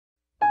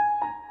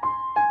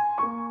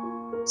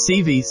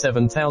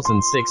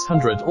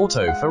CV-7600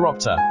 Auto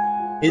Phoropter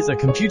is a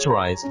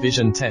computerized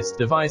vision test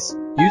device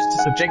used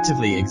to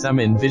subjectively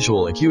examine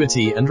visual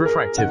acuity and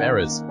refractive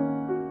errors.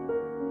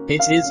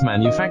 It is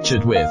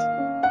manufactured with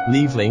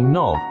leveling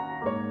knob,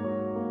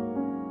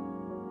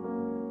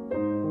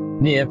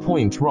 near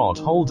point rod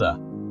holder,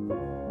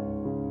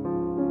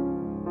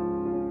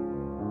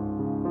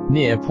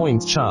 near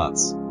point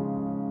charts,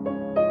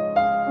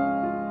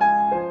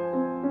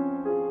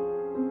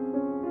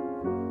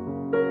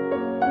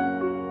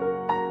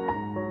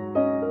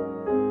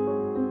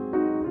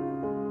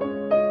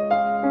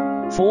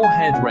 four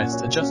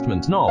headrest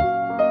adjustment knob,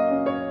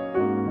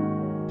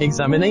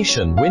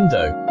 examination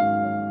window,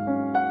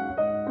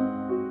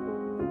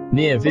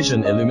 near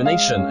vision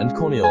illumination and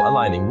corneal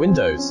aligning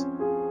windows,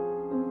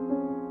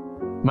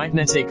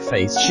 magnetic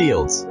face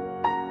shields,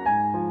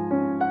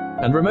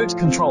 and remote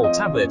control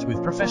tablet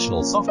with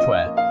professional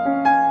software.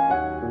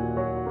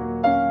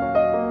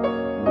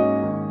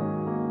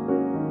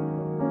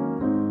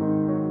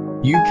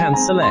 You can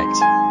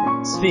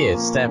select sphere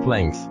step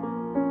length,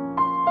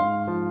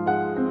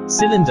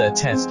 cylinder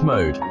test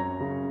mode,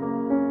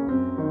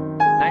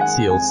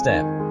 axial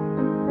step,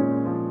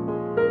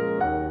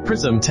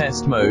 prism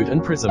test mode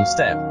and prism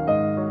step,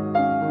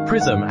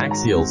 prism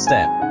axial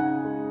step,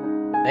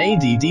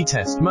 ADD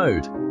test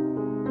mode,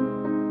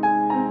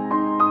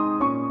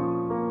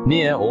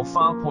 near or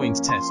far point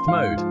test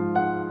mode,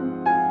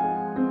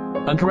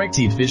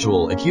 uncorrected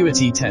visual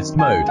acuity test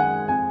mode,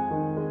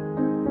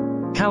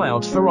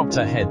 callout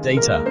Phoropter head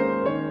data,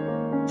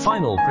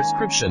 final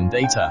prescription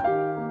data,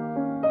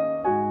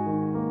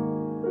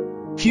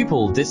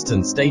 pupil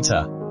distance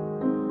data,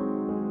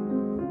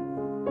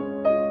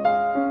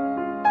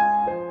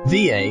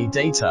 VA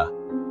data,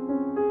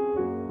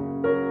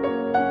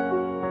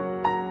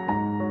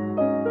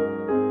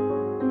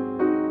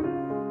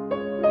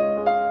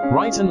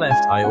 right and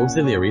left eye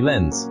auxiliary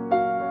lens,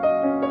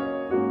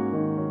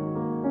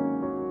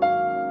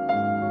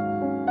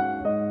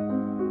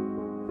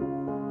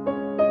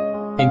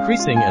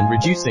 increasing and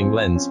reducing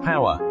lens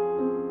power,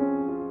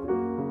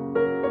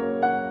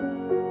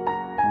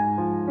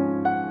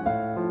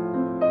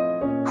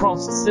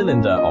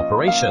 cross-cylinder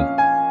operation,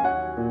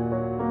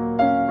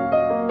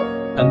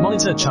 and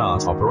monitor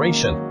chart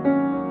operation.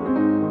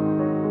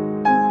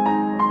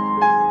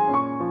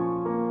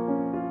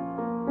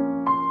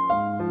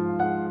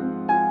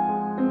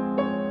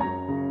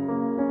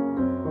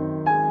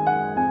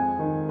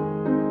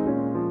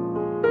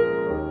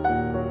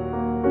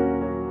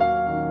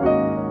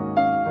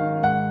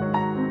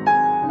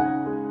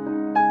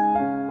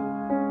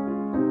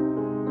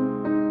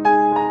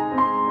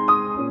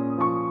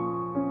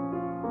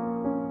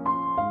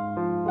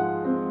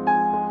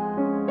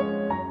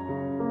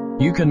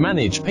 You can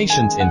manage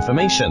patient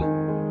information,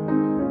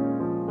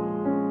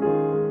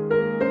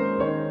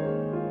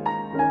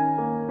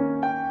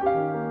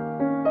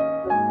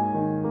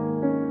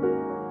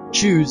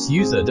 choose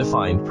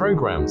user-defined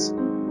programs,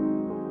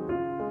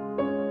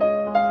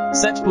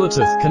 set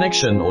Bluetooth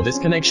connection or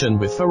disconnection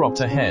with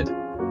Phoropter head,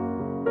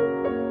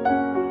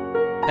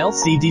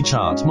 LCD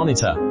chart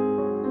monitor,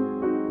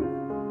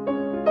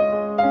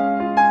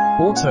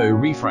 auto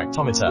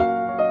refractometer,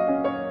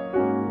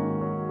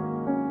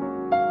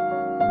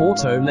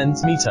 auto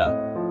lens meter,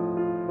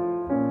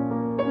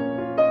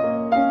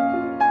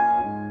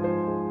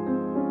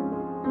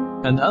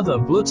 and other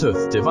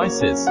Bluetooth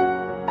devices.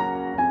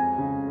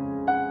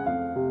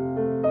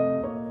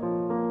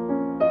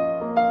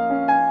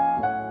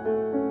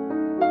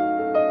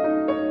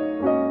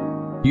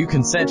 You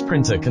can set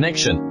printer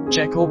connection,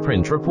 check or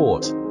print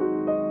report.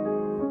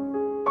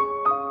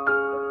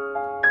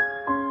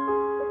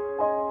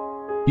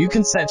 You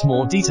can set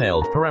more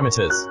detailed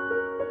parameters.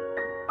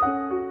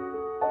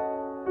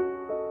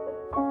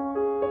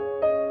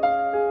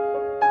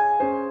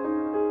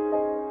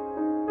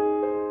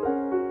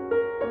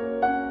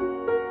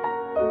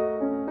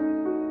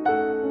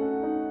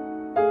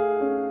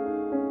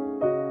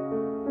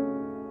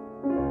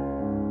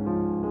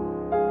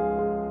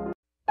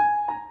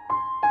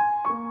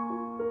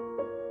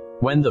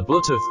 When the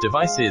Bluetooth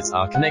devices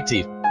are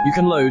connected, you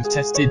can load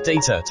tested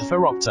data to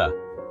Phoropter.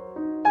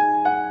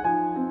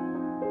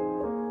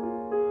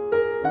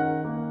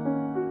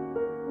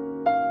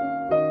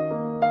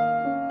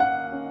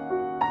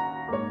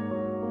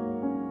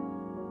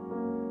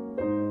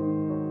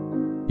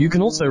 You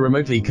can also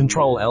remotely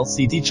control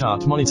LCD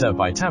chart monitor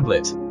by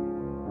tablet.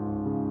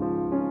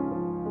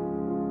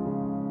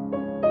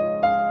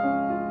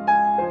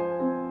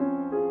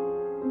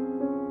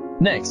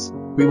 Next,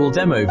 we will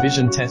demo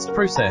vision test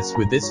process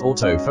with this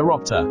Auto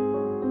Phoropter.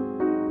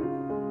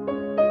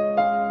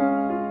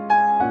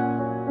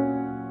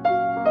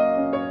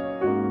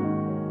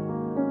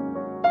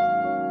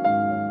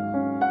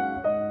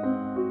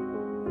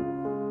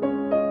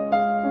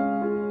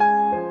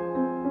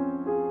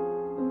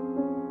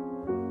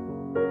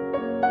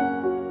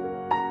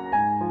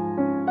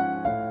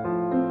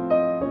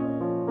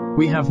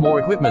 We have more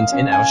equipment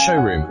in our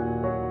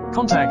showroom.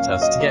 Contact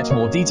us to get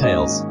more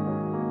details.